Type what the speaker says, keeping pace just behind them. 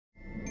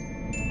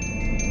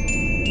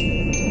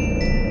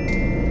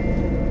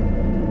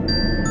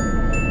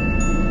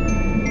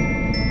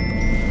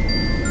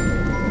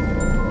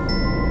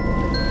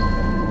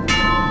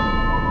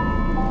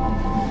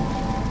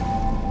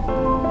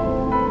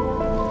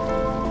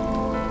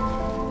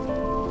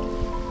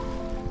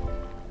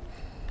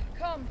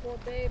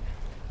babe.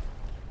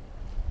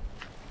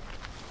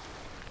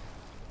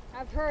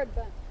 I've heard,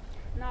 but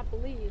not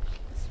believed.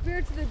 The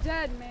spirits of the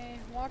dead may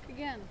walk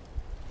again.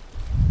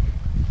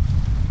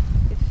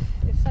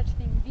 If such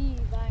thing be,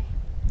 thy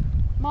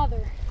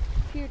mother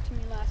appeared to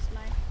me last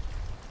night.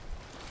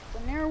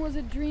 But ne'er was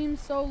a dream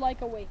so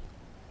like a wake.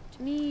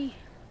 To me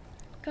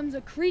comes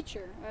a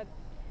creature.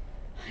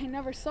 I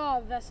never saw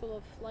a vessel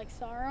of like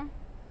sorrow.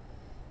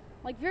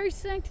 Like very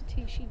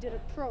sanctity she did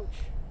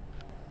approach.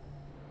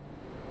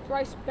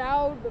 Thrice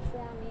bowed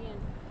before me, and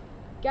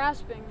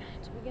gasping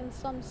to begin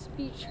some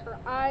speech, her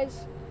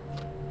eyes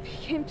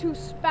became two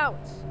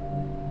spouts.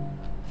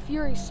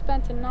 Fury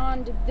spent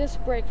anon did this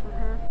break from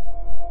her.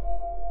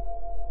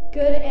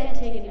 Good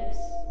Antigonus,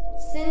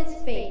 since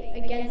fate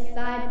against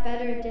thy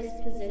better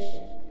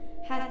disposition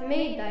hath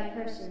made thy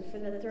person for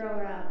the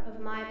thrower out of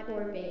my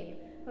poor babe,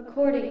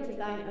 according to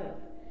thine oath,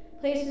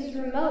 places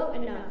remote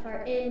enough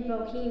are in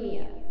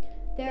Bohemia.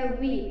 There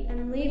weep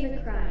and leave a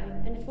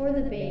crying, and for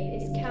the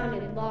babe is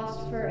counted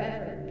lost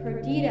forever.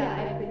 Perdita,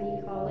 I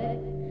prithee call it.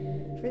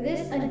 For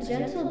this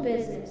ungentle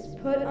business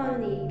put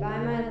on thee by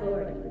my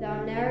lord,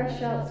 thou ne'er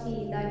shalt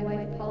see thy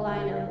wife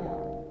Paulina more.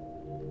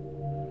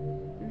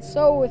 And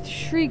so with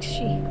shrieks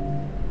she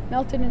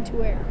melted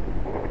into air.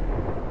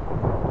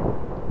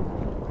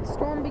 The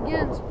storm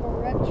begins,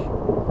 poor wretch.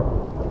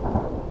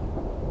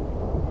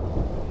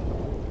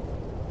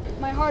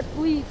 My heart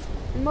bleeds,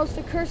 and most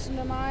accursed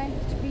am I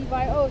to be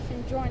by oath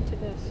enjoined to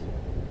this.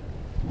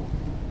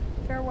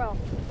 Farewell.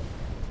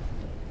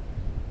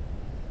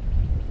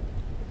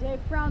 The day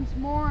frowns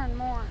more and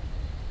more.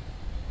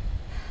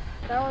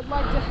 I would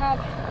like to have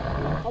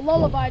a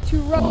lullaby to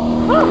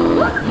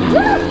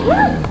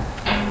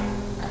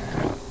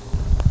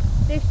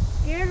They've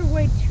scared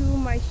away two of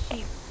my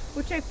sheep,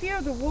 which I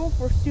fear the wolf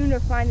will sooner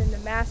find than the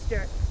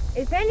master.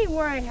 If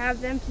anywhere I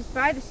have them, 'tis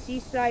by the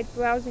seaside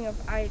browsing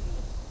of ivy.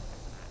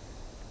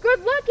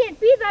 Good luck it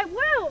be thy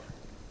will!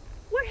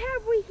 What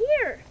have we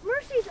here?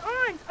 Mercy's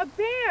arms, a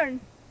bairn,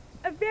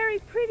 a very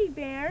pretty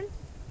bairn,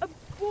 a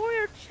boy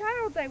or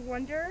child, I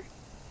wonder.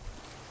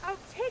 I'll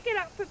take it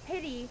up for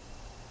pity,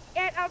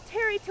 and I'll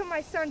tarry till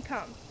my son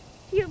come.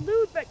 He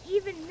elude but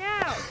even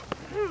now.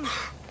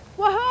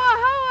 Wahoa,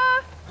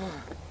 hoa!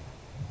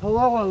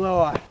 Hello,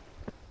 Aloha.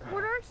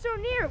 What art so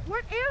near?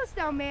 What ails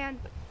thou, man?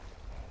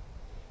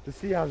 To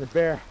see how the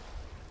bear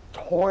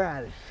tore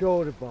out his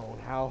shoulder bone,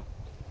 how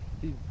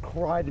he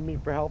cried to me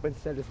for help and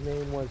said his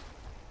name was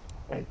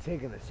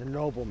Antigonus, a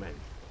nobleman.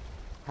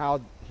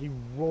 How he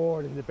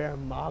roared and the bear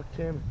mocked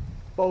him,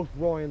 both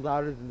roaring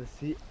louder than the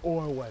sea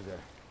or weather.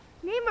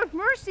 Name of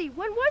mercy,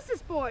 when was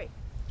this boy?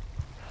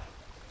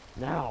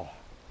 Now,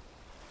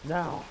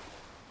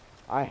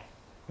 I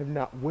have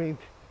not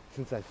winked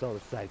since I saw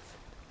the sights.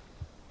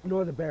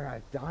 Nor the bear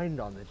hath dined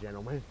on the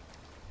gentleman.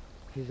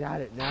 He's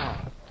at it now.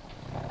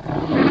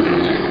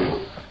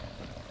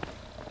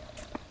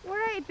 Would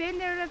I had been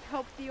there to have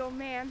helped the old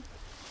man.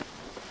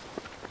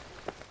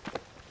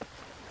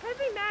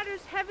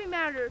 Heavy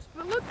matters,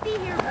 but look thee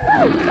here.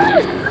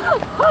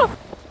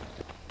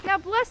 Now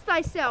bless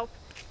thyself.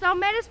 Thou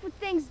mettest with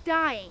things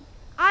dying,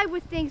 I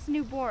with things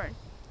newborn.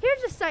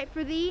 Here's a sight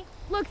for thee,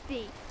 look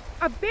thee,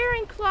 a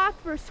bearing cloth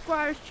for a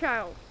squire's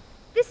child.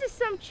 This is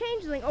some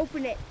changeling,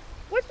 open it.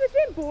 What's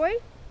within, boy?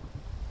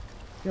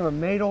 You're a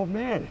made old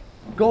man.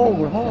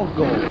 Gold, all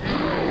gold.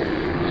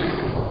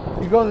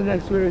 You go the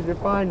next way with your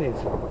findings.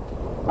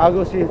 I'll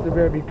go see if the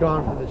bear be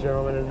gone for the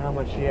gentleman and how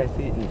much he has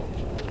eaten.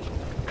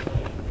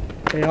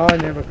 They are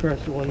never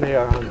cursed when they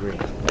are hungry.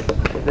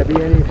 If there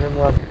be any of him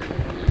left,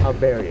 I'll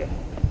bury it.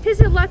 'Tis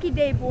a lucky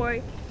day,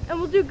 boy, and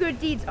we'll do good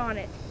deeds on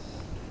it.